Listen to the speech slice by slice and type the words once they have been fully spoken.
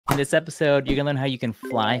In this episode, you're gonna learn how you can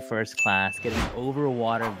fly first class, get an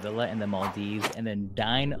overwater villa in the Maldives, and then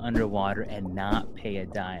dine underwater and not pay a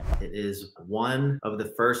dime. It is one of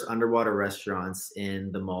the first underwater restaurants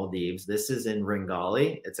in the Maldives. This is in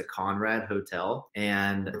Ringali. It's a Conrad hotel,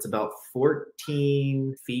 and it's about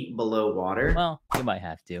 14 feet below water. Well, you might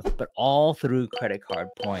have to, but all through credit card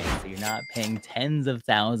points. So you're not paying tens of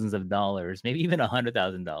thousands of dollars, maybe even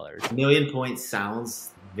 $100,000. A million points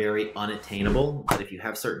sounds very unattainable, but if you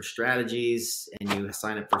have certain strategies and you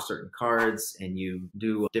sign up for certain cards and you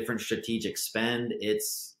do a different strategic spend,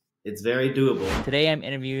 it's very doable. Today, I'm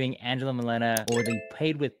interviewing Angelo Minella, or the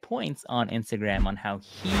Paid with Points on Instagram, on how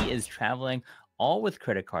he is traveling all with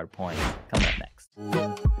credit card points. Coming up next.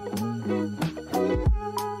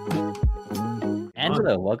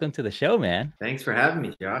 Angelo, welcome to the show, man. Thanks for having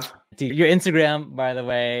me, Josh. Dude, your Instagram, by the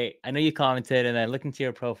way, I know you commented and I looked into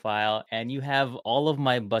your profile and you have all of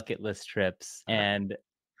my bucket list trips. And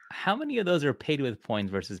how many of those are paid with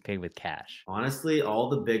points versus paid with cash? Honestly, all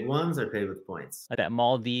the big ones are paid with points. Like that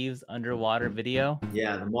Maldives underwater video?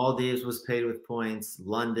 Yeah, the Maldives was paid with points.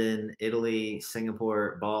 London, Italy,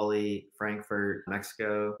 Singapore, Bali, Frankfurt,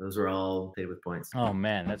 Mexico. Those were all paid with points. Oh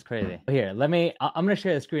man, that's crazy. Here, I'm gonna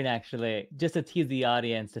share the screen actually, just to tease the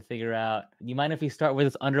audience to figure out. You mind if we start with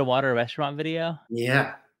this underwater restaurant video?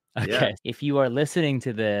 Yeah. Okay. Yeah. If you are listening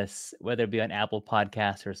to this, whether it be on Apple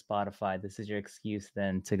Podcasts or Spotify, this is your excuse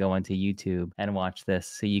then to go onto YouTube and watch this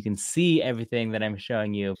so you can see everything that I'm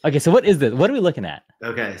showing you. Okay, so what is this? What are we looking at?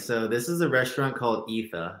 Okay, so this is a restaurant called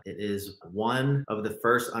Etha. It is one of the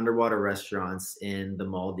first underwater restaurants in the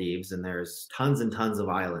Maldives, and there's tons and tons of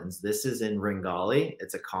islands. This is in Ringali.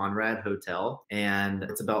 It's a Conrad hotel, and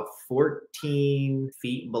it's about 14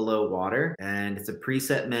 feet below water, and it's a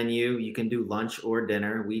preset menu. You can do lunch or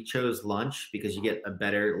dinner. We chose lunch because you get a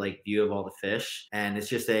better view of all the fish, and it's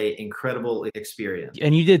just a incredible experience.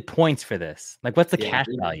 And you did points for this. Like, what's the cash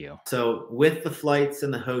value? So with the flights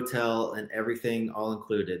and the hotel and everything all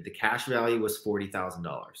included, the cash value was $40,000.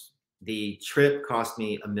 The trip cost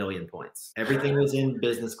me 1,000,000 points. Everything was in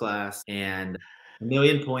business class, and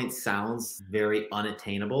 1,000,000 points sounds very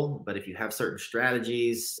unattainable, but if you have certain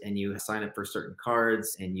strategies and you sign up for certain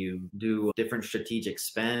cards and you do different strategic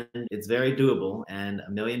spend, it's very doable. And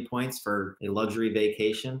 1,000,000 points for a luxury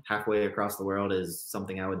vacation halfway across the world is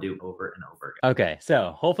something I would do over and over again. Okay,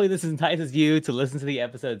 so hopefully this entices you to listen to the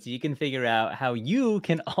episode so you can figure out how you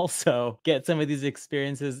can also get some of these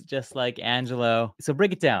experiences just like Angelo. So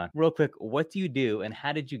break it down real quick. What do you do and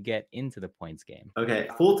how did you get into the points game? Okay,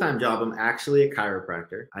 full-time job. I'm actually a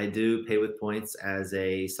chiropractor. I do pay with points as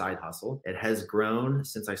a side hustle. It has grown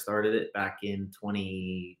since I started it back in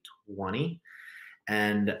 2020.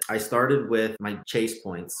 And I started with my chase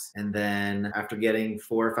points. And then after getting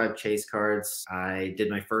 4 or 5 chase cards, I did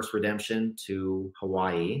my first redemption to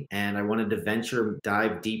Hawaii. And I wanted to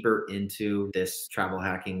dive deeper into this travel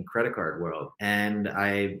hacking credit card world. And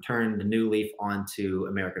I turned a new leaf onto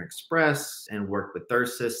American Express and worked with their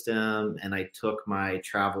system. And I took my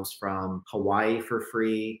travels from Hawaii for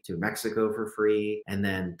free to Mexico for free, and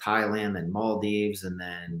then Thailand, and Maldives, and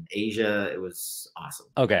then Asia. It was awesome.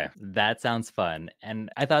 Okay, that sounds fun.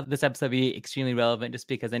 And I thought this episode would be extremely relevant just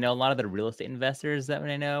because I know a lot of the real estate investors that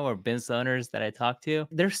I know or business owners that I talk to,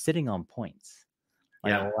 they're sitting on points.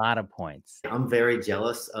 A lot of points. I'm very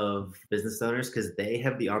jealous of business owners because they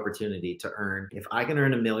have the opportunity to earn. If I can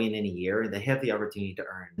earn 1,000,000 in a year, they have the opportunity to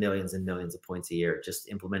earn millions and millions of points a year, just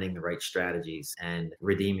implementing the right strategies and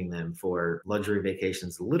redeeming them for luxury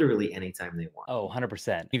vacations literally anytime they want. Oh,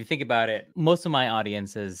 100%. If you think about it, most of my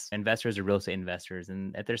audience is investors or real estate investors.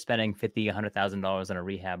 And if they're spending $50,000, $100,000 on a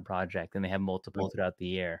rehab project and they have multiple throughout the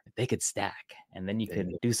year, they could stack. And then you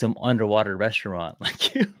could do some underwater restaurant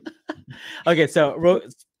like you. Okay, so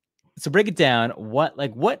break it down. What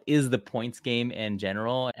is the points game in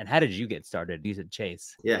general, and how did you get started? You said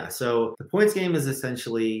Chase. Yeah, so the points game is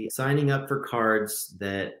essentially signing up for cards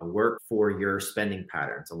that work for your spending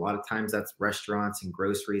patterns. A lot of times that's restaurants and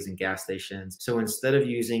groceries and gas stations. So instead of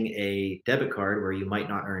using a debit card where you might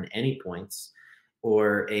not earn any points,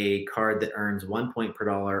 or a card that earns 1 point per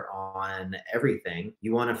dollar on everything,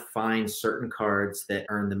 you want to find certain cards that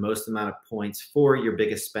earn the most amount of points for your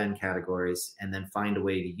biggest spend categories, and then find a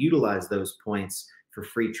way to utilize those points for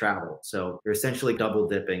free travel. So you're essentially double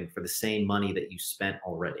dipping for the same money that you spent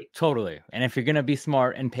already. Totally. And if you're going to be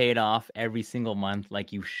smart and pay it off every single month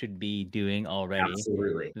like you should be doing already,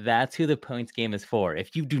 Absolutely. that's who the points game is for.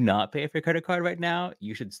 If you do not pay for your credit card right now,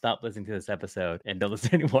 you should stop listening to this episode and don't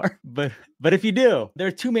listen anymore. But if you do, there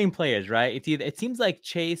are two main players, right? It seems like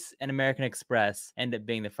Chase and American Express end up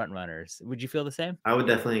being the front runners. Would you feel the same? I would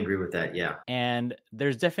definitely agree with that. Yeah. And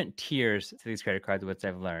there's different tiers to these credit cards, which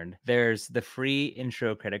I've learned. There's the free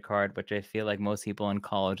intro credit card, which I feel like most people in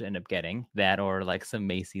college end up getting that, or like some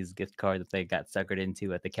Macy's gift card that they got suckered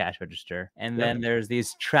into at the cash register. And Yep. then there's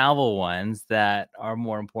these travel ones that are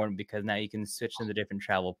more important because now you can switch them to different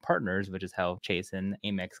travel partners, which is how Chase and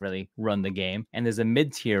Amex really run the game. And there's a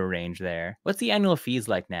mid-tier range there. What's the annual fees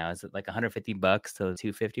like now? Is it like $150 to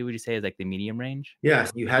 $250? Would you say is like the medium range? Yeah,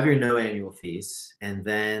 you have your no annual fees, and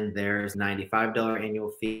then there's $95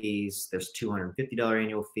 annual fees, there's $250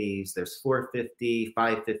 annual fees, there's $450,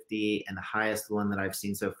 $550, and the highest one that I've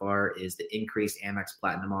seen so far is the increased Amex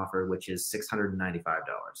Platinum offer, which is $695.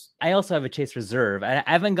 I also have a Chase Reserve. I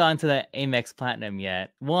haven't gone to the Amex Platinum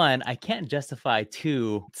yet. One, I can't justify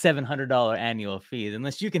two $700 annual fees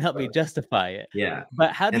unless you can help me justify it. Yeah.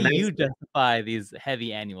 But how do And you justify these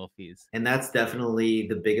heavy annual fees? And that's definitely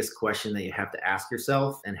the biggest question that you have to ask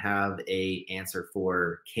yourself and have a answer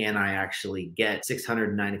for. Can I actually get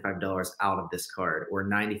 $695 out of this card or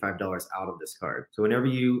 $95 out of this card? So whenever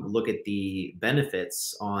you look at the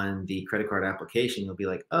benefits on the credit card application, you'll be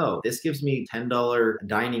like, oh, this gives me $10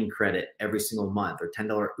 dining credit every single month, or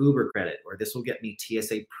 $10 Uber credit, or this will get me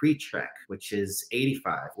TSA pre-check, which is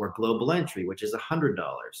 $85, or global entry, which is $100.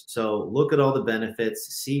 So look at all the benefits,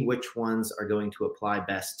 see which ones are going to apply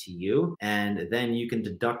best to you, and then you can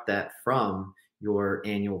deduct that from your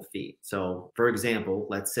annual fee. So for example,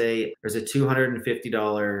 let's say there's a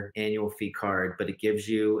 $250 annual fee card, but it gives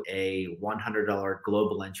you a $100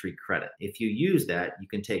 global entry credit. If you use that, you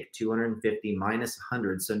can take 250 minus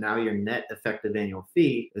 100. So now your net effective annual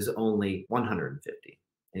fee is only 150.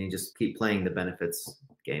 And you just keep playing the benefits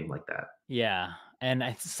game like that. Yeah. And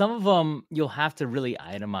some of them you'll have to really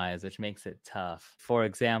itemize, which makes it tough. For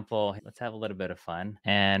example, let's have a little bit of fun.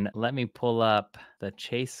 And let me pull up the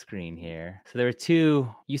Chase screen here. So there were two.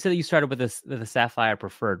 You said that you started with the Sapphire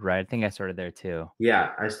Preferred, right? I think I started there too.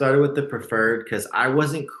 Yeah, I started with the preferred because I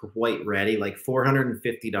wasn't quite ready. Like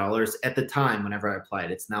 $450 at the time whenever I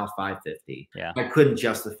applied. It's now $550. Yeah. I couldn't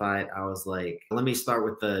justify it. I was like, let me start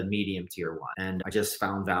with the medium tier one. And I just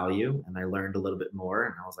found value and I learned a little bit more.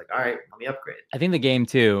 And I was like, all right, let me upgrade. I think the game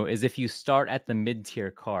too is if you start at the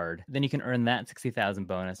mid-tier card, then you can earn that 60,000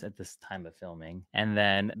 bonus at this time of filming. And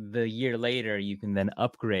then the year later, you can then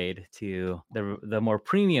upgrade to the more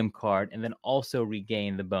premium card and then also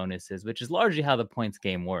regain the bonuses, which is largely how the points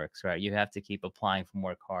game works, right? You have to keep applying for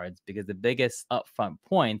more cards because the biggest upfront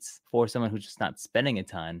points for someone who's just not spending a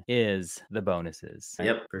ton is the bonuses. Right?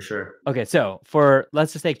 Yep, for sure. Okay, so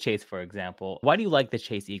let's just take Chase, for example. Why do you like the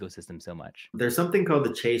Chase ecosystem so much? There's something called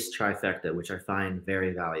the Chase trifecta, which I find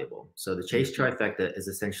very valuable. So the Chase trifecta is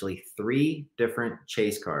essentially 3 different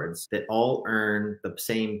Chase cards that all earn the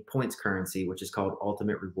same points currency, which is called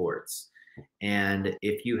ultimate rewards. And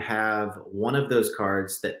if you have one of those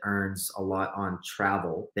cards that earns a lot on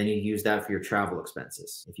travel, then you use that for your travel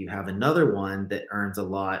expenses. If you have another one that earns a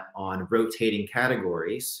lot on rotating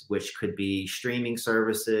categories, which could be streaming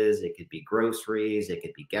services, it could be groceries, it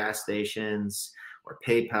could be gas stations or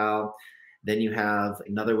PayPal, then you have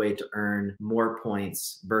another way to earn more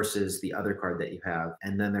points versus the other card that you have.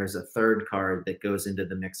 And then there's a third card that goes into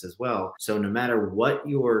the mix as well. So no matter what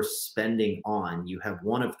you're spending on, you have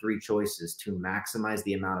one of 3 choices to maximize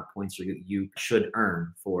the amount of points you should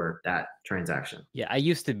earn for that transaction. Yeah, I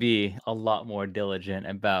used to be a lot more diligent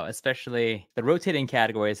about, especially the rotating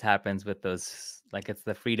categories happens with those, like it's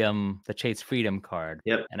the Chase Freedom card.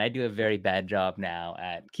 Yep. And I do a very bad job now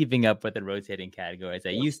at keeping up with the rotating categories. I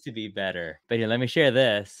used to be better. But here, let me share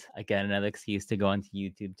this. Again, another excuse to go onto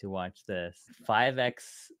YouTube to watch this. 5X.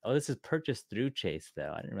 Oh, this is purchased through Chase,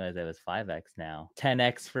 though. I didn't realize that was 5X now.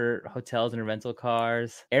 10X for hotels and rental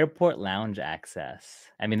cars. Airport lounge access.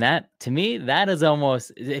 I mean, that, to me, that is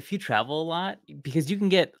almost, if you travel a lot, because you can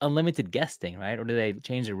get unlimited guesting, right? Or do they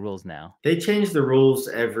change the rules now? They change the rules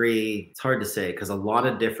it's hard to say because a lot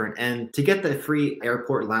of different, and to get the free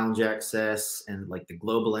airport lounge access and like the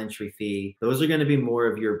global entry fee, those are going to be more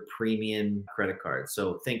of your premium credit cards.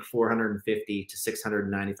 So think $450 to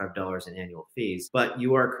 $695 in annual fees. But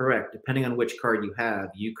you are correct. Depending on which card you have,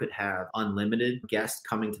 you could have unlimited guests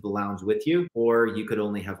coming to the lounge with you, or you could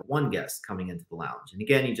only have one guest coming into the lounge. And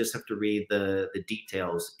again, you just have to read the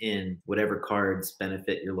details in whatever card's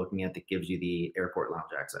benefit you're looking at that gives you the airport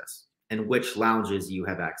lounge access. and which lounges you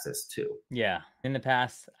have access to. Yeah. In the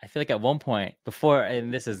past, I feel like at one point before,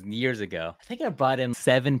 and this is years ago, I think I brought in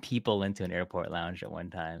 7 people into an airport lounge at one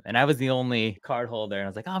time. And I was the only card holder. And I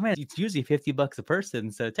was like, oh man, it's usually $50 a person.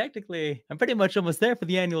 So technically, I'm pretty much almost there for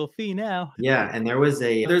the annual fee now. Yeah, and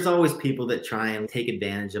there's always people that try and take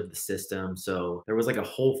advantage of the system. So there was like a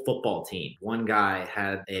whole football team. One guy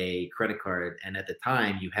had a credit card, and at the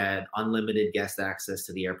time you had unlimited guest access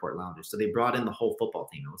to the airport lounges. So they brought in the whole football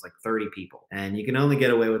team. It was like 30 people. And you can only get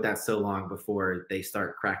away with that so long before they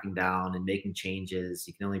start cracking down and making changes.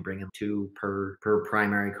 You can only bring in 2 per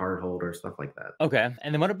primary card holder, stuff like that. Okay.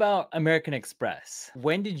 And then what about American Express?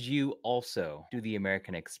 When did you also do the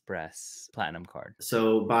American Express Platinum card?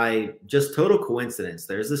 So by just total coincidence,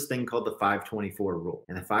 there's this thing called the 524 rule.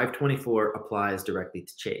 And the 524 applies directly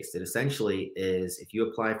to Chase. It essentially is if you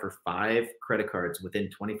apply for 5 credit cards within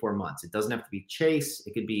 24 months, it doesn't have to be Chase.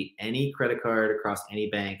 It could be any credit card across any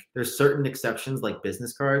bank. There's certain exceptions like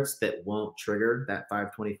business cards that won't trigger that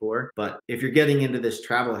 524. But if you're getting into this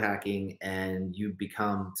travel hacking and you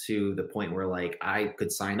become to the point where like I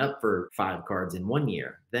could sign up for 5 cards in 1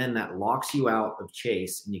 year, then that locks you out of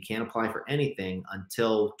Chase and you can't apply for anything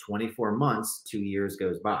until 24 months, 2 years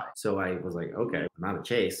goes by. So I was like, okay, I'm out of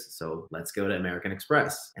Chase, so let's go to American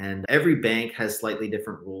Express. And every bank has slightly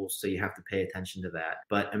different rules, so you have to pay attention to that.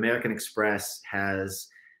 But American Express has,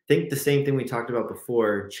 think the same thing we talked about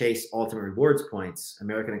before, Chase Ultimate Rewards points.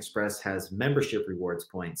 American Express has membership rewards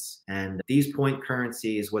points. And these point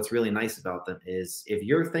currencies, what's really nice about them is if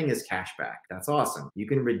your thing is cashback, that's awesome. You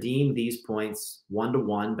can redeem these points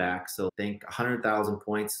 1-to-1 back. So think 100,000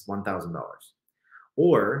 points, $1,000.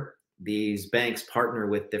 Or these banks partner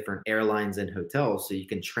with different airlines and hotels, so you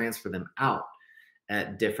can transfer them out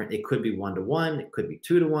at different, it could be 1-to-1, it could be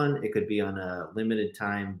 2-to-1, it could be on a limited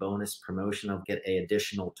time bonus promotion of get a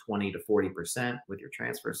additional 20 to 40% with your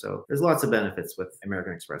transfer. So there's lots of benefits with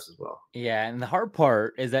American Express as well. Yeah, and the hard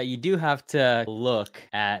part is that you do have to look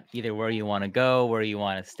at either where you want to go, where you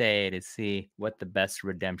want to stay to see what the best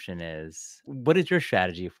redemption is. What is your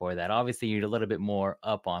strategy for that? Obviously, you're a little bit more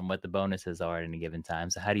up on what the bonuses are at any given time.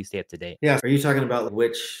 So how do you stay up to date? Yeah. Are you talking about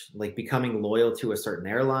which, like becoming loyal to a certain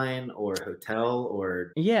airline or hotel or?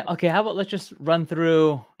 Yeah. Okay. How about let's just run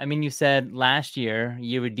through. I mean, you said last year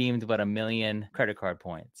you redeemed about 1 million credit card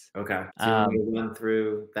points. Okay. So you want me to run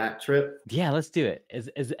through that trip? Yeah, let's do it.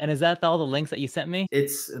 Is that all the links that you sent me?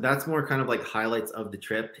 That's more kind of like highlights of the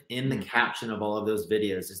trip. In the caption of all of those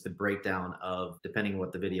videos is the breakdown of, depending on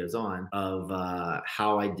what the video's on, of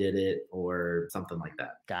how I did it or something like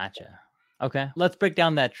that. Gotcha. Okay, let's break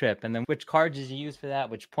down that trip. And then which cards did you use for that?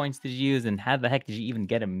 Which points did you use? And how the heck did you even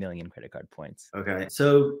get 1 million credit card points? Okay.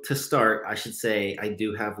 So to start, I should say I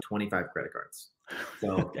do have 25 credit cards.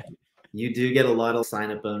 So Okay. you do get a lot of sign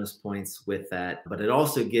up bonus points with that, but it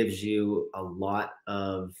also gives you a lot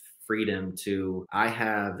of freedom to, I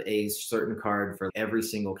have a certain card for every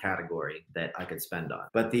single category that I could spend on.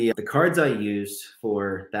 But the cards I used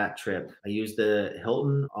for that trip, I used the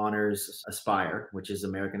Hilton Honors Aspire, which is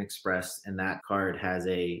American Express, and that card has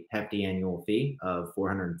a hefty annual fee of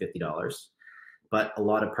 $450. But a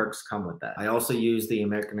lot of perks come with that. I also use the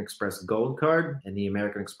American Express Gold card and the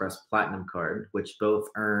American Express Platinum card, which both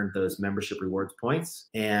earn those membership rewards points.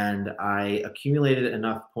 And I accumulated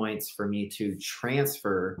enough points for me to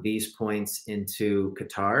transfer these points into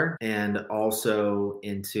Qatar and also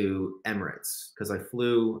into Emirates, because I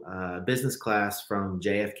flew business class from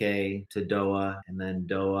JFK to Doha and then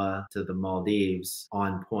Doha to the Maldives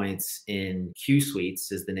on points in Q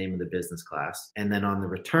Suites is the name of the business class. And then on the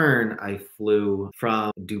return, I flew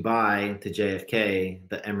from Dubai to JFK,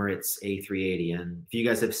 the Emirates A380. And if you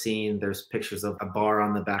guys have seen, there's pictures of a bar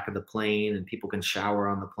on the back of the plane and people can shower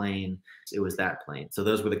on the plane. It was that plane. So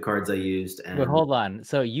those were the cards I used. And But hold on.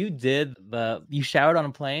 So you showered on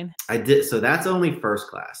a plane? I did. So that's only first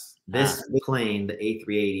class. This plane, the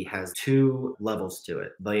A380, has 2 levels to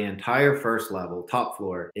it. The entire first level, top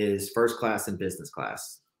floor, is first class and business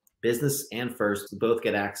class. Business and first both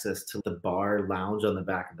get access to the bar lounge on the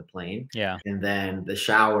back of the plane. Yeah. And then the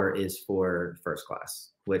shower is for first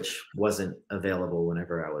class, which wasn't available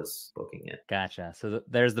whenever I was booking it. Gotcha. So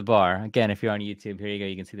there's the bar. Again, if you're on YouTube, here you go.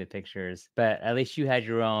 You can see the pictures. But at least you had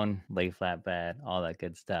your own lay flat bed, all that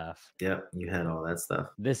good stuff. Yep, you had all that stuff.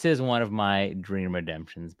 This is one of my dream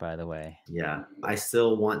redemptions, by the way. Yeah, I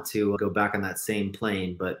still want to go back on that same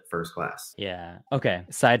plane, but first class. Yeah. Okay.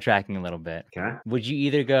 Sidetracking a little bit. Okay. Would you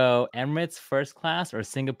either go Emirates first class or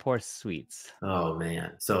Singapore suites? Oh,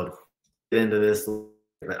 man. So get into this,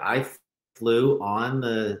 but I flew on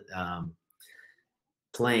the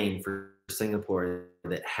plane for Singapore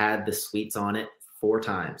that had the suites on it 4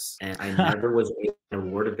 times, and I never was able to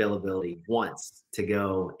reward availability once to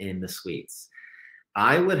go in the suites.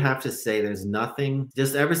 I would have to say there's nothing,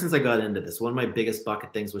 just ever since I got into this, one of my biggest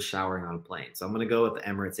bucket things was showering on a plane. So I'm going to go with the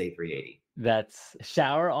Emirates A380. That's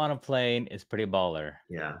shower on a plane is pretty baller.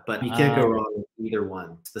 Yeah, but you can't go wrong with either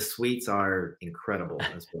one. The suites are incredible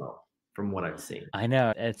as well, from what I've seen. I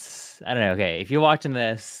know it's, I don't know. Okay, if you're watching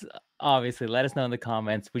this, obviously let us know in the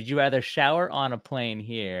comments. Would you rather shower on a plane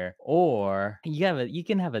here, or you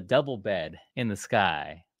can have a double bed in the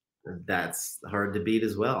sky? That's hard to beat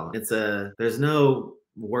as well. There's no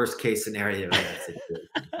worst case scenario in that situation.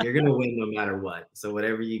 You're gonna win no matter what. So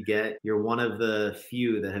whatever you get, you're one of the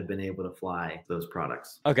few that have been able to fly those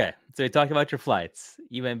products. Okay, so we talked about your flights.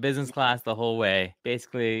 You went business class the whole way.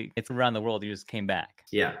 Basically, it's around the world. You just came back.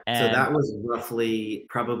 Yeah. So And that was roughly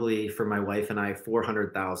probably for my wife and I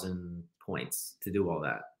 400,000 points to do all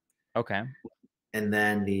that. okay, And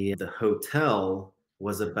then the hotel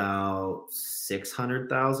was about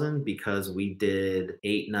 600,000 because we did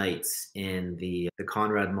 8 nights in the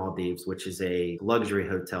Conrad Maldives, which is a luxury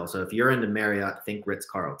hotel. So if you're into Marriott, think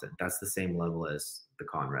Ritz-Carlton. That's the same level as the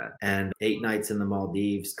Conrad. And 8 nights in the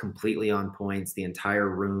Maldives, completely on points. The entire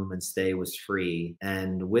room and stay was free.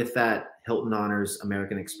 And with that Hilton Honors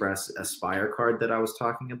American Express Aspire card that I was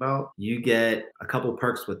talking about, you get a couple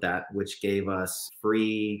perks with that, which gave us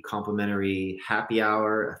free complimentary happy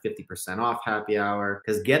hour, a 50% off happy hour.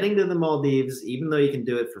 Because getting to the Maldives, even though you can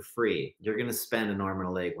do it for free, you're going to spend an arm and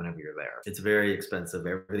a leg whenever you're there. It's very expensive.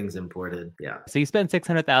 Everything's imported. Yeah. so you spent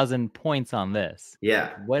 600,000 points on this.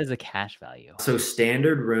 Yeah. What is the cash value? So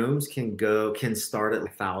standard rooms can start at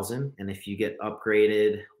 1,000, and if you get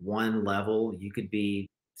upgraded one level, you could be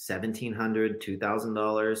 $1,700,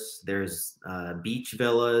 $2,000. There's beach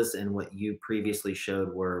villas, and what you previously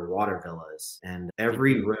showed were water villas. And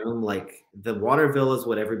every room, like the water villa is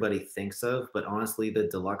what everybody thinks of, but honestly, the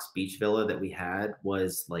deluxe beach villa that we had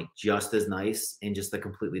was like just as nice in just a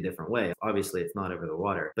completely different way. Obviously, it's not over the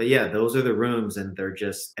water, but yeah, those are the rooms, and they're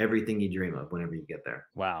just everything you dream of whenever you get there.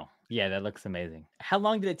 Wow. Yeah, that looks amazing. How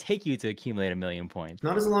long did it take you to accumulate 1,000,000 points?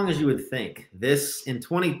 Not as long as you would think. This in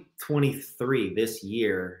 2023, this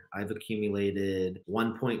year, I've accumulated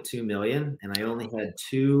 1.2 million, and I only had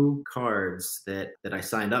 2 cards that I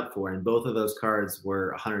signed up for, and both of those cards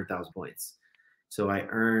were 100,000 points. So I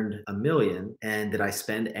earned 1,000,000. And did I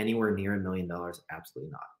spend anywhere near $1,000,000?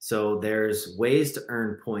 Absolutely not. So there's ways to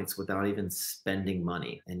earn points without even spending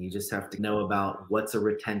money. And you just have to know about what's a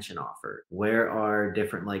retention offer. Where are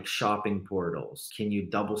different like shopping portals? Can you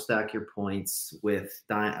double stack your points with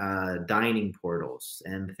dining portals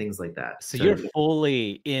and things like that? So you're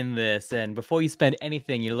fully in this, and before you spend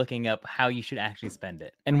anything, you're looking up how you should actually spend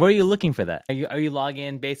it. And where are you looking for that? Are you logging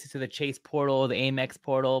in basically to the Chase portal, the Amex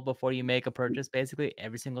portal before you make a purchase, basically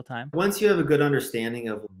every single time? Once you have a good understanding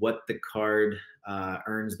of what the card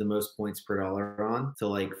earns the most points per dollar on. So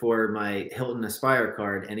like for my Hilton Aspire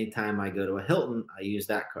card, anytime I go to a Hilton, I use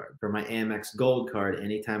that card. For my Amex Gold card,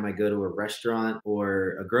 anytime I go to a restaurant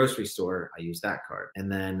or a grocery store, I use that card.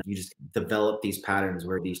 And then you just develop these patterns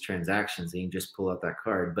where these transactions, and you just pull out that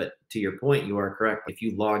card. But to your point, you are correct. If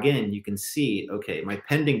you log in, you can see, okay, my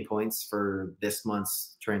pending points for this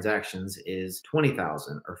month's transactions is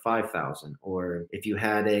 20,000 or 5,000. Or if you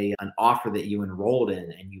had an offer that you enrolled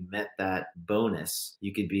in and you met that bonus,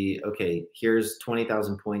 you could be, okay, here's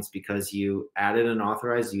 20,000 points because you added an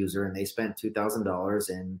authorized user and they spent $2,000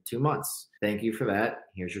 in 2 months. Thank you for that.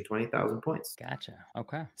 Here's your 20,000 points. Gotcha.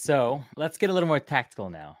 Okay. So let's get a little more tactical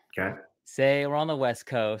now. Okay. Say we're on the West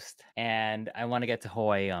Coast and I want to get to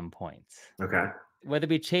Hawaii on points. Okay. Whether it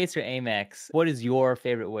be Chase or Amex, what is your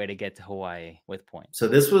favorite way to get to Hawaii with points? So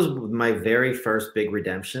this was my very first big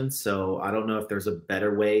redemption. So I don't know if there's a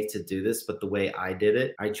better way to do this, but the way I did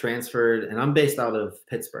it, I transferred, and I'm based out of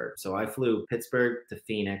Pittsburgh. So I flew Pittsburgh to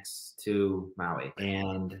Phoenix to Maui,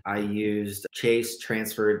 and I used Chase,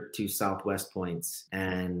 transferred to Southwest points.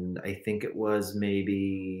 And I think it was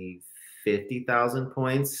maybe 50,000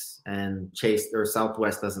 points, and Chase or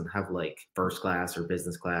Southwest doesn't have like first class or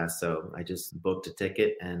business class. So I just booked a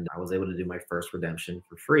ticket and I was able to do my first redemption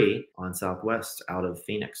for free on Southwest out of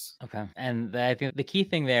Phoenix. Okay. And I think the key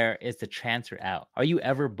thing there is to transfer out. Are you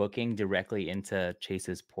ever booking directly into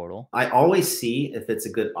Chase's portal? I always see if it's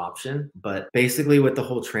a good option, but basically what the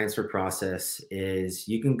whole transfer process is,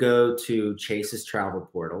 you can go to Chase's travel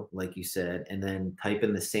portal, like you said, and then type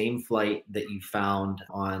in the same flight that you found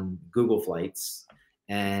on Google Flights,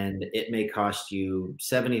 and it may cost you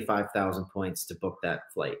 75,000 points to book that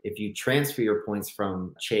flight. If you transfer your points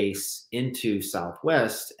from Chase into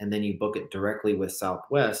Southwest and then you book it directly with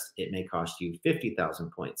Southwest, it may cost you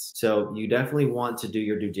 50,000 points. So you definitely want to do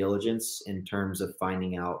your due diligence in terms of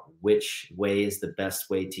finding out which way is the best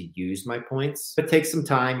way to use my points. It takes some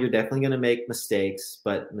time. You're definitely going to make mistakes,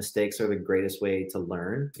 but mistakes are the greatest way to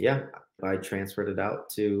learn. Yeah, I transferred it out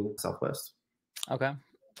to Southwest. Okay.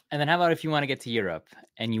 And then how about if you want to get to Europe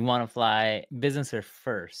and you want to fly business or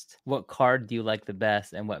first? What card do you like the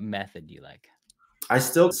best and what method do you like? I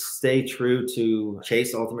still stay true to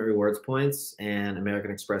Chase Ultimate Rewards points and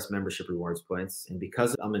American Express membership rewards points. And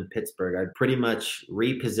because I'm in Pittsburgh, I pretty much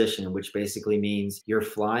reposition, which basically means you're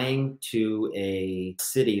flying to a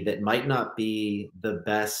city that might not be the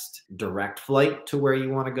best direct flight to where you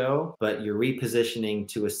want to go, but you're repositioning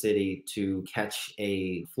to a city to catch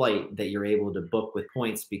a flight that you're able to book with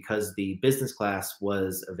points because the business class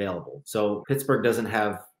was available. So Pittsburgh doesn't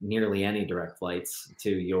have nearly any direct flights to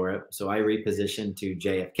Europe. So I repositioned to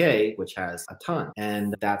JFK, which has a ton.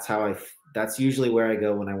 And that's usually where I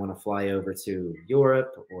go when I want to fly over to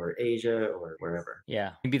Europe or Asia or wherever.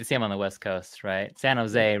 Yeah, it'd be the same on the West Coast, right? San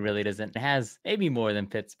Jose really doesn't, it has maybe more than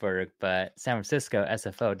Pittsburgh, but San Francisco,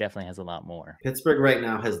 SFO definitely has a lot more. Pittsburgh right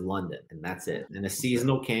now has London, and that's it, and a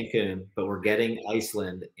seasonal Cancun, but we're getting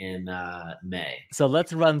Iceland in May. So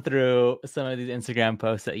let's run through some of these Instagram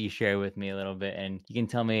posts that you share with me a little bit, and you can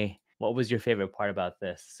tell me what was your favorite part about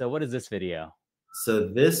this. So what is this video?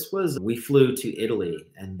 So we flew to Italy,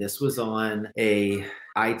 and this was on a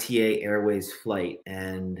ITA Airways flight,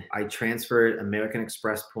 and I transferred American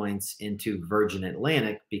Express points into Virgin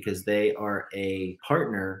Atlantic because they are a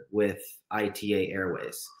partner with ITA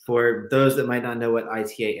Airways. For those that might not know what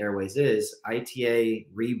ITA Airways is, ITA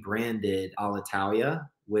rebranded Alitalia,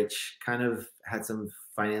 which kind of had some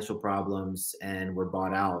financial problems and were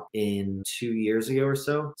bought out in 2 years ago or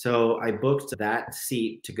so. So I booked that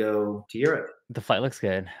seat to go to Europe. The flight looks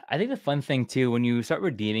good. I think the fun thing too, when you start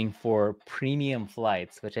redeeming for premium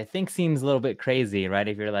flights, which I think seems a little bit crazy, right?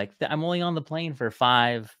 If you're like, I'm only on the plane for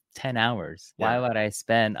 5-10 hours. Why would I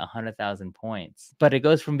spend 100,000 points? But it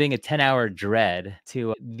goes from being a 10-hour dread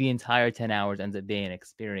to the entire 10 hours ends up being an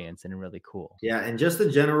experience and really cool. Yeah, and just a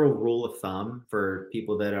general rule of thumb for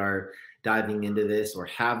people that are diving into this or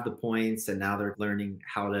have the points and now they're learning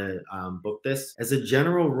how to book this. As a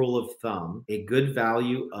general rule of thumb, a good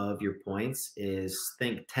value of your points is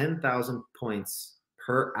think 10,000 points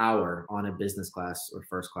per hour on a business class or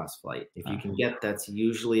first class flight. If you can get that's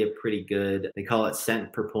usually a pretty good, they call it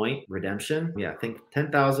cent per point redemption. Yeah, think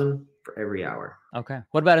 10,000 for every hour. Okay.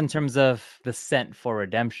 What about in terms of the cent for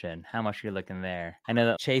redemption? How much you're looking there? I know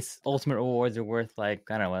that Chase Ultimate Rewards are worth like,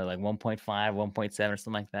 I don't know, like 1.5, 1.7 or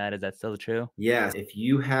something like that. Is that still true? Yeah. If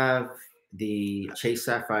you have the Chase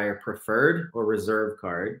Sapphire preferred or reserve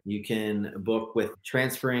card, you can book with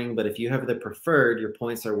transferring, but if you have the preferred, your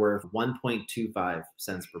points are worth 1.25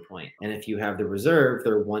 cents per point. And if you have the reserve,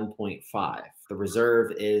 they're 1.5. The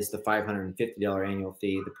reserve is the $550 annual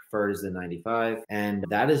fee. The preferred is the $95. And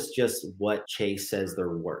that is just what Chase says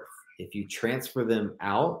they're worth. If you transfer them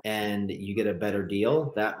out and you get a better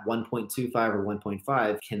deal, that 1.25 or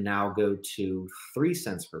 1.5 can now go to 3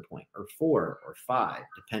 cents per point or 4 or 5,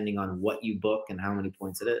 depending on what you book and how many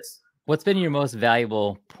points it is. What's been your most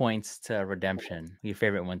valuable points to redemption? Your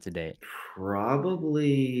favorite one to date?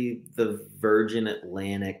 Probably the Virgin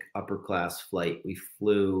Atlantic upper class flight. We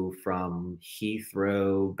flew from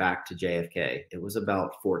Heathrow back to JFK. It was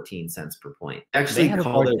about 14 cents per point.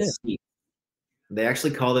 They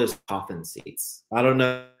actually call those coffin seats. I don't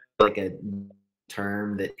know, like a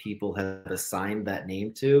term that people have assigned that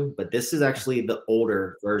name to, but this is actually the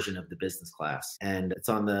older version of the business class. And it's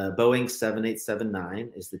on the Boeing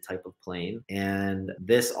 7879 is the type of plane. And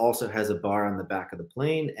this also has a bar on the back of the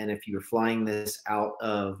plane. And if you're flying this out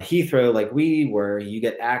of Heathrow, like we were, you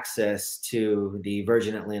get access to the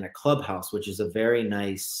Virgin Atlantic Clubhouse, which is a very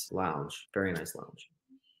nice lounge, very nice lounge.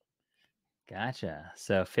 Gotcha.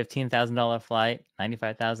 So $15,000 flight,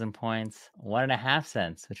 95,000 points, 1.5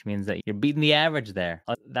 cents, which means that you're beating the average there.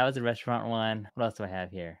 Oh, that was a restaurant one. What else do I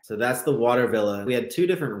have here? So that's the water villa. We had 2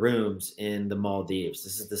 different rooms in the Maldives.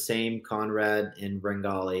 This is the same Conrad in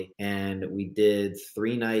Bengali. And we did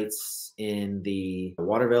 3 nights in the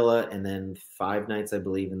water villa and then 5 nights, I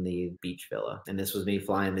believe, in the beach villa. And this was me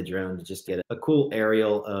flying the drone to just get a cool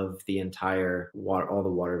aerial of the entire water, all the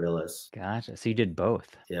water villas. Gotcha. So you did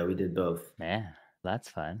both. Yeah, we did both. Man, that's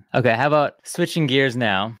fun. Okay, how about switching gears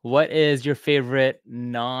now? What is your favorite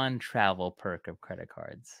non-travel perk of credit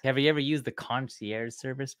cards? Have you ever used the concierge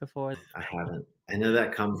service before? I haven't. I know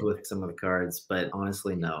that comes with some of the cards, but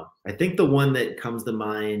honestly, no. I think the one that comes to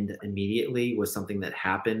mind immediately was something that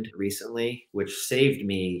happened recently, which saved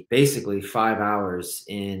me basically 5 hours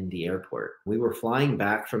in the airport. We were flying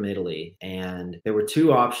back from Italy, and there were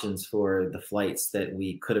two options for the flights that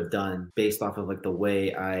we could have done based off of like the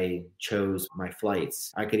way I chose my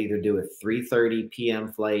flights. I could either do a 3:30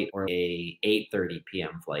 p.m. flight or a 8:30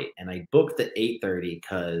 p.m. flight, and I booked the 8:30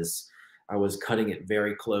 because I was cutting it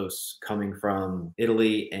very close coming from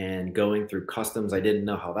Italy and going through customs. I didn't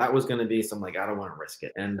know how that was going to be. So I'm like, I don't want to risk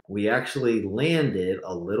it. And we actually landed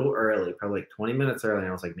a little early, probably like 20 minutes early. And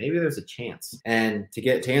I was like, maybe there's a chance. And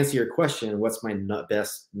to answer your question, what's my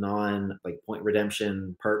best non like point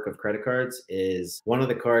redemption perk of credit cards is one of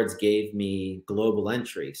the cards gave me global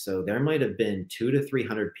entry. So there might have been 200 to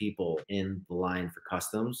 300 people in the line for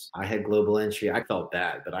customs. I had global entry. I felt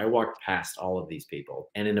bad, but I walked past all of these people.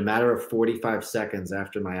 And in a matter of 45 seconds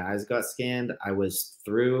after my eyes got scanned, I was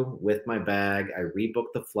through with my bag. I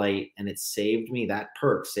rebooked the flight, and it saved me, that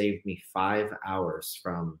perk saved me 5 hours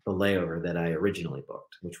from the layover that I originally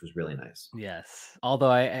booked, which was really nice. Yes.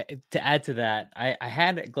 Although to add to that, I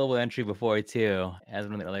had global entry before too, as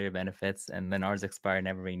one of the earlier benefits, and then ours expired,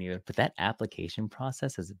 never renewed. But that application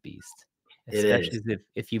process is a beast, It is. especially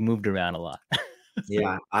if you moved around a lot.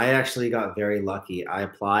 Yeah, I actually got very lucky. I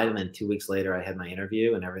applied, and then 2 weeks later, I had my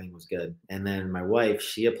interview, and everything was good. And then my wife,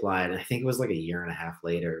 she applied, and I think it was like a year and a half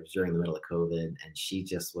later. It was during the middle of COVID, and she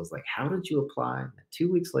just was like, "How did you apply?" And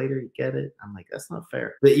 2 weeks later, you get it. I'm like, "That's not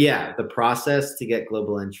fair." But yeah, the process to get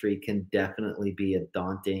global entry can definitely be a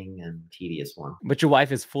daunting and tedious one. But your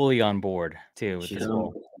wife is fully on board too with She's this on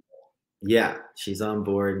whole. Yeah, she's on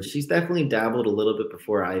board, and she's definitely dabbled a little bit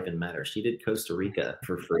before I even met her. She did Costa Rica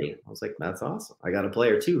for free. I was like, "That's awesome. I got a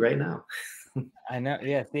player too right now." I know,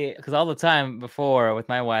 yeah. See, because all the time before with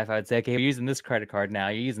my wife, I would say, "Okay, you're using this credit card now.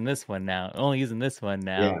 You're using this one now. Only using this one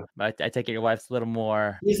now." Yeah. But I take it your wife's a little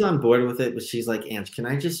more. She's on board with it, but she's like, "Ange, can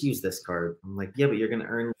I just use this card?" I'm like, "Yeah, but you're gonna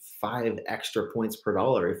earn 5 extra points per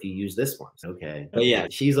dollar if you use this one." Okay. But yeah,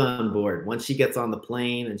 she's on board. Once she gets on the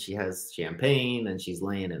plane and she has champagne and she's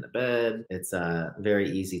laying in a bed, it's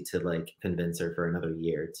very easy to like convince her for another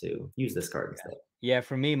year to use this card instead. Yeah,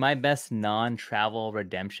 for me, my best non-travel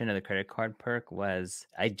redemption of the credit card perk was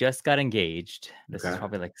I just got engaged. This is Okay.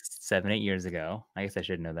 probably like 7, 8 years ago. I guess I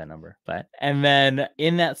should know that number. But and then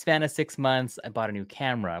in that span of 6 months, I bought a new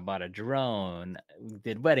camera, I bought a drone,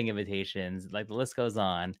 did wedding invitations, like the list goes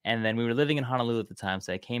on. And then we were living in Honolulu at the time,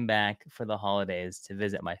 so I came back for the holidays to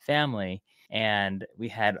visit my family. And we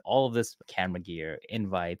had all of this camera gear,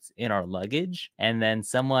 invites in our luggage. And then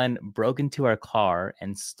someone broke into our car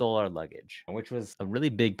and stole our luggage, which was a really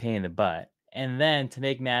big pain in the butt. And then to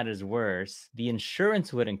make matters worse, the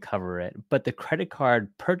insurance wouldn't cover it, but the credit card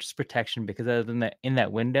purchase protection, because other than that in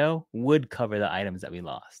that window, would cover the items that we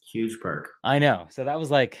lost. Huge perk. I know. So that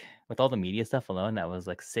was like, with all the media stuff alone, that was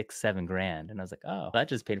like 6, 7 grand. And I was like, oh, that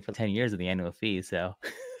just paid for 10 years of the annual fee. So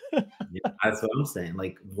Yeah, that's what I'm saying.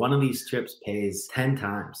 Like one of these trips pays 10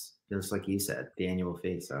 times, just like you said, the annual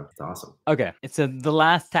fee. So it's awesome. okay, so the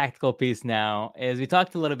last tactical piece now is we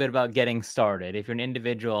talked a little bit about getting started. If you're an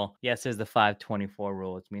individual, yes, there's the 524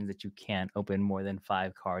 rule, which means that you can't open more than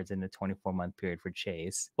 5 cards in a 24-month period for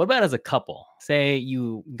Chase. What about as a couple? Say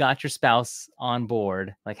you got your spouse on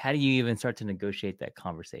board. Like, how do you even start to negotiate that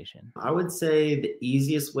conversation? I would say the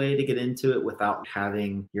easiest way to get into it without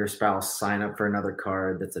having your spouse sign up for another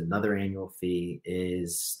card that's another annual fee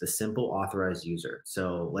is the simple authorized user.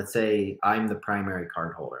 So let's say I'm the primary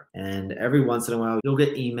card holder, and every once in a while you'll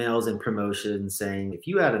get emails and promotions saying if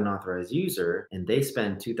you add an authorized user and they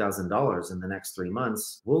spend $2,000 in the next 3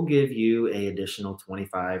 months, we'll give you a additional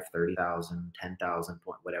 25, 30,000, 10,000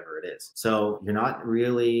 point, whatever it is. So you're not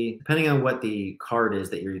really, depending on what the card is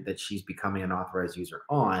that she's becoming an authorized user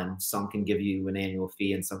on, some can give you an annual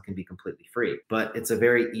fee and some can be completely free. But it's a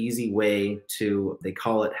very easy way to, they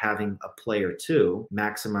call it having a player two,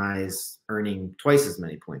 maximize earning twice as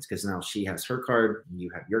many points because now she has her card, you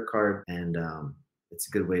have your card, and it's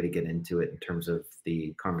a good way to get into it in terms of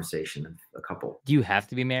the conversation of a couple. Do you have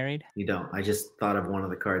to be married? You don't. I just thought of one of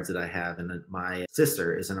the cards that I have, and my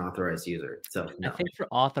sister is an authorized user. So I no. think for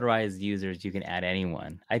authorized users, you can add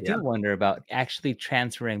anyone. I Yeah. do wonder about actually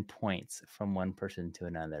transferring points from one person to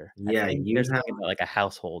another. I Yeah, think you there's have something about like a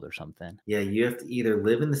household or something. Yeah, you have to either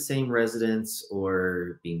live in the same residence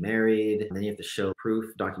or be married. And then you have to show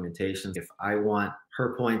proof, documentation. If I want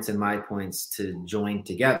her points and my points to join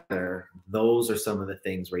together, those are some of the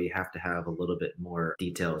things where you have to have a little bit more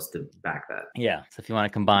details to back that. Yeah. So if you want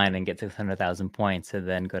to combine and get 600,000 points and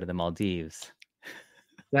then go to the Maldives.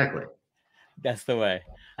 Exactly. That's the way.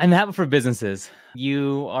 And that for businesses.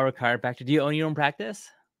 You are a chiropractor. Do you own your own practice?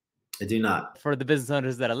 I do not. For the business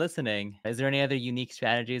owners that are listening, is there any other unique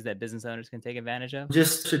strategies that business owners can take advantage of?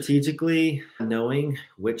 Just strategically knowing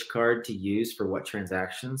which card to use for what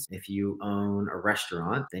transactions. If you own a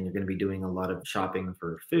restaurant, then you're going to be doing a lot of shopping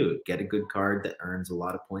for food. Get a good card that earns a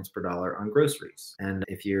lot of points per dollar on groceries. And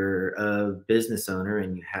if you're a business owner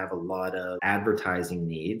and you have a lot of advertising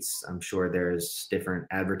needs, I'm sure there's different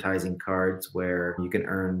advertising cards where you can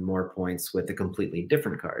earn more points with a completely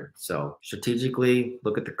different card. So strategically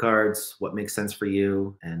look at the cards, what makes sense for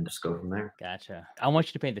you, and just go from there. Gotcha. I want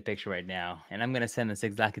you to paint the picture right now, and I'm going to send this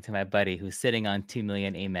exactly to my buddy who's sitting on 2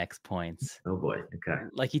 million Amex points. Oh boy. Okay.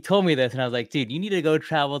 Like he told me this, and I was like, dude, you need to go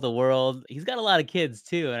travel the world. He's got a lot of kids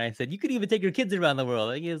too. And I said, you could even take your kids around the world.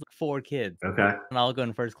 I think he has like 4 kids Okay. and all go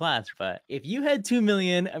in first class. But if you had 2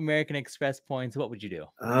 million American Express points, what would you do?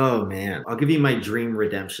 Oh man, I'll give you my dream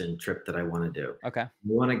redemption trip that I want to do. Okay. I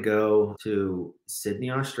want to go to Sydney,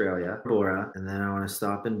 Australia, Bora, and then I want to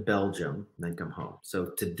stop in Belgium and then come home. So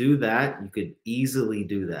to do that, you could easily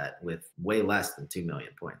do that with way less than 2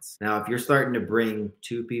 million points. Now, if you're starting to bring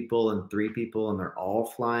 2 people and 3 people and they're all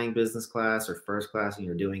flying business class or first class and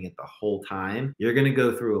you're doing it the whole time, you're going to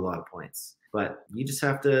go through a lot of points. But you just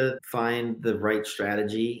have to find the right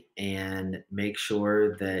strategy and make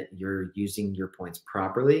sure that you're using your points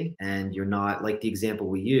properly. And you're not, like the example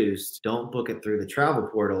we used, don't book it through the travel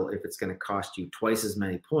portal if it's going to cost you twice as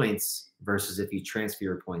many points versus if you transfer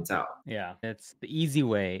your points out. Yeah. It's the easy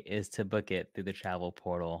way is to book it through the travel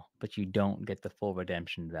portal, but you don't get the full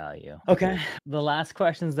redemption value. Okay. The last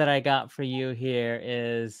questions that I got for you here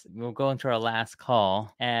is we'll go into our last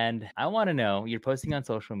call. And I want to know, you're posting on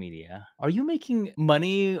social media. Are you making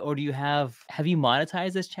money or have you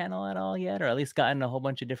monetized this channel at all yet? Or at least gotten a whole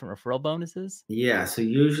bunch of different referral bonuses? Yeah, so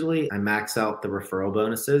usually I max out the referral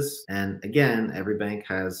bonuses. And again, every bank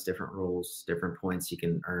has different rules, different points you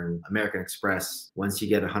can earn. American Express, once you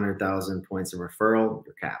get 100,000 points in referral,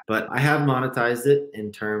 you're capped. But I have monetized it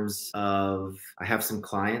in terms of I have some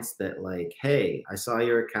clients that like, hey, I saw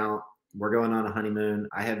your account. We're going on a honeymoon.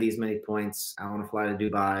 I have these many points. I want to fly to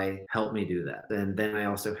Dubai. Help me do that. And then I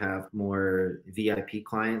also have more VIP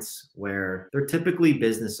clients where they're typically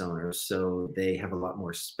business owners. So they have a lot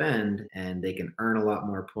more spend and they can earn a lot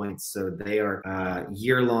more points. So they are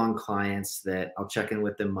year-long clients that I'll check in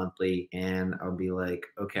with them monthly and I'll be like,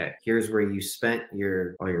 okay, here's where you spent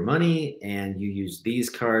all your money and you use these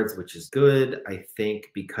cards, which is good. I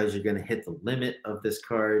think because you're going to hit the limit of this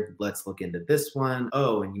card, let's look into this one.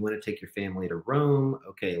 Oh, and you want to take your family to Rome.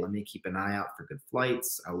 Okay, let me keep an eye out for good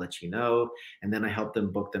flights. I'll let you know. And then I help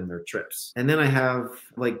them book them their trips. And then I have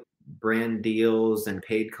like brand deals and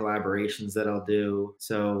paid collaborations that I'll do.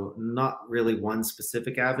 So not really one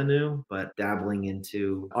specific avenue, but dabbling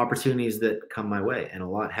into opportunities that come my way. And a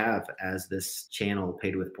lot have as this channel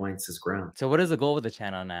Paid with Points has grown. So what is the goal with the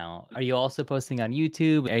channel now? Are you also posting on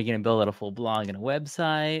YouTube? Are you going to build out a full blog and a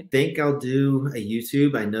website? Think I'll do a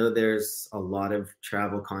YouTube. I know there's a lot of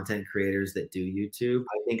travel content creators that do YouTube.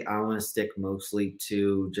 I think I want to stick mostly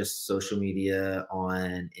to just social media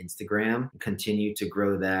on Instagram, continue to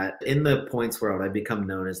grow that. In the points world, I've become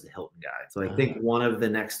known as the Hilton guy. So I think one of the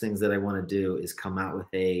next things that I want to do is come out with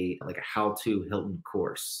a how-to Hilton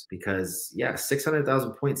course because yeah,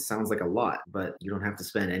 600,000 points sounds like a lot, but you don't have to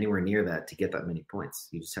spend anywhere near that to get that many points.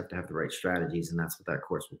 You just have to have the right strategies, and that's what that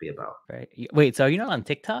course will be about. Right. Wait, so you're not on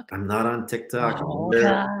TikTok? I'm not on TikTok. Oh You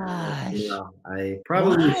gosh. know, I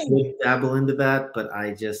probably Why? should dabble into that, but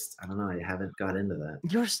I don't know. I haven't got into that.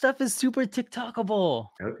 Your stuff is super TikTokable.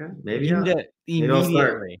 Okay, You need to maybe I'll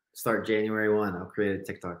immediately start January 1. I'll create a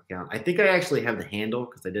TikTok account. I think I actually have the handle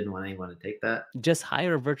because I didn't want anyone to take that. just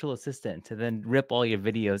hire a virtual assistant to then rip all your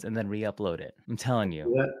videos and then re-upload it. I'm telling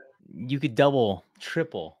you. Yeah. You could double,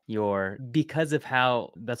 triple because of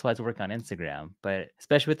how that's why it's working on Instagram, but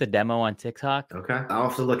especially with the demo on TikTok. Okay, I'll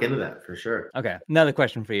have to look into that for sure. Okay, another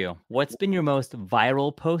question for you. What's been your most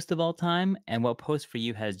viral post of all time, and what post for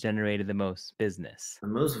you has generated the most business? The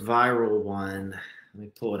most viral one, let me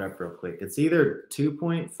pull it up real quick. It's either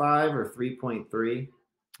 2.5 or 3.3.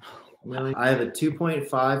 Really? I have a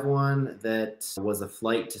 2.5 one that was a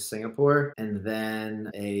flight to Singapore, and then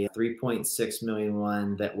a 3.6 million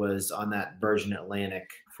one that was on that Virgin Atlantic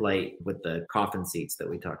flight with the coffin seats that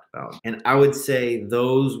we talked about. And I would say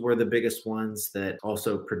those were the biggest ones that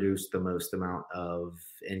also produced the most amount of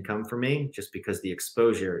income for me, just because the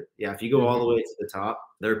exposure. Yeah, if you go all the way to the top,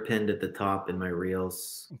 they're pinned at the top in my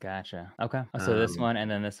reels. Gotcha. Okay. So this one and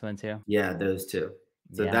then this one too. Yeah, those two.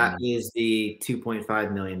 So Yeah, that is the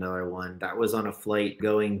 $2.5 million one. That was on a flight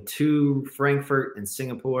going to Frankfurt and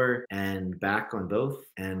Singapore and back on both.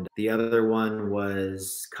 And the other one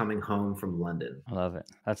was coming home from London. I love it.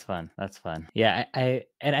 That's fun. That's fun. Yeah,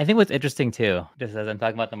 and I think what's interesting too, just as I'm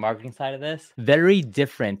talking about the marketing side of this, very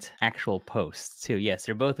different actual posts too. Yes,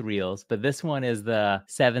 they're both reels, but this one is the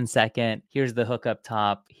 7 second. Here's the hook up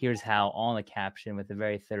top. Here's how on the caption with a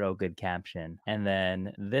very thorough, good caption. And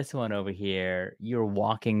then this one over here, you're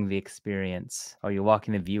walking the experience, or you're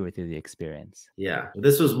walking the viewer through the experience. Yeah,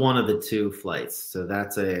 this was one of the two flights. So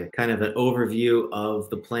that's a kind of an overview of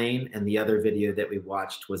the plane. And the other video that we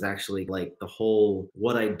watched was actually like the whole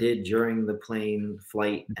what I did during the plane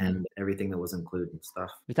flight and everything that was included and stuff.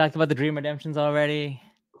 We talked about the dream redemptions already.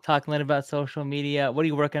 Talk a little about social media. What are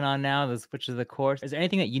you working on now? The switch to the course. Is there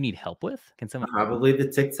anything that you need help with? Can someone? Probably the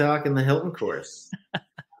TikTok and the Hilton course.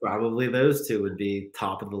 Probably those two would be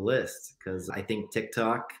top of the list because I think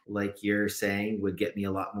TikTok, like you're saying, would get me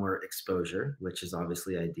a lot more exposure, which is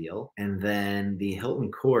obviously ideal. And then the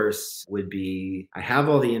Hilton course would be I have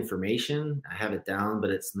all the information, I have it down, but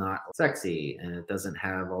it's not sexy and it doesn't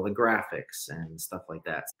have all the graphics and stuff like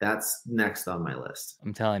that. That's next on my list.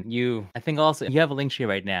 I'm telling you, I think also you have a link tree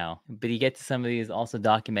right now, but you get to some of these also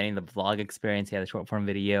documenting the vlog experience. You have the short form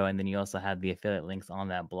video, and then you also have the affiliate links on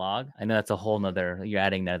that blog. I know that's a whole nother, you're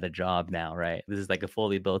adding another job now, right? This is like a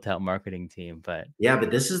fully built out marketing team, but yeah,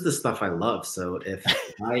 but this is the stuff I love. So if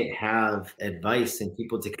I have advice and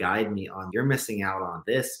people to guide me on, you're missing out on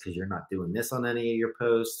this because you're not doing this on any of your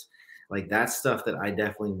posts. Like that's stuff that I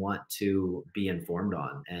definitely want to be informed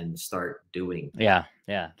on and start doing. yeah,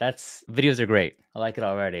 that's videos are great. I like it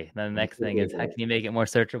already. Then the next thing is how can you make it more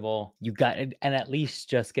searchable? You got it, and at least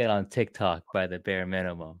just get on TikTok by the bare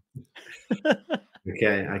minimum.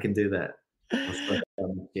 Okay, I can do that. I'll start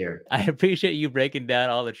that next year. I appreciate you breaking down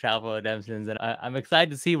all the travel redemptions, and I'm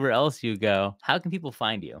excited to see where else you go. How can people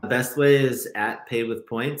find you? The best way is at Paid with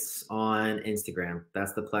Points on Instagram.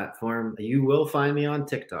 That's the platform. You will find me on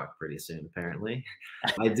TikTok pretty soon, apparently.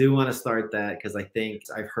 I do want to start that because I think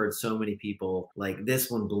I've heard so many people like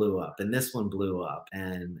this one blew up and this one blew up,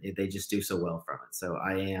 and they just do so well from it. So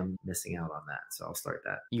I am missing out on that. So I'll start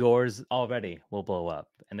that. Yours already will blow up.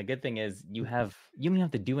 And the good thing is you don't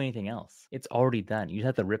have to do anything else. It's already done. You just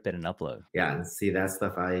have to rip it and upload. Yeah, and see that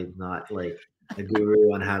stuff I'm not like a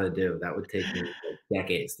guru on how to do. That would take me like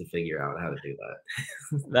decades to figure out how to do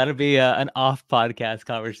that. That'll be an off podcast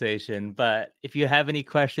conversation. But if you have any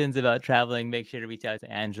questions about traveling, make sure to reach out to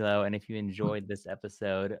Angelo. And if you enjoyed this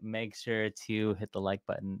episode, make sure to hit the like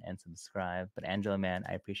button and subscribe. But Angelo, man,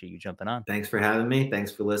 I appreciate you jumping on. Thanks for having me.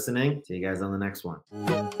 Thanks for listening. See you guys on the next one.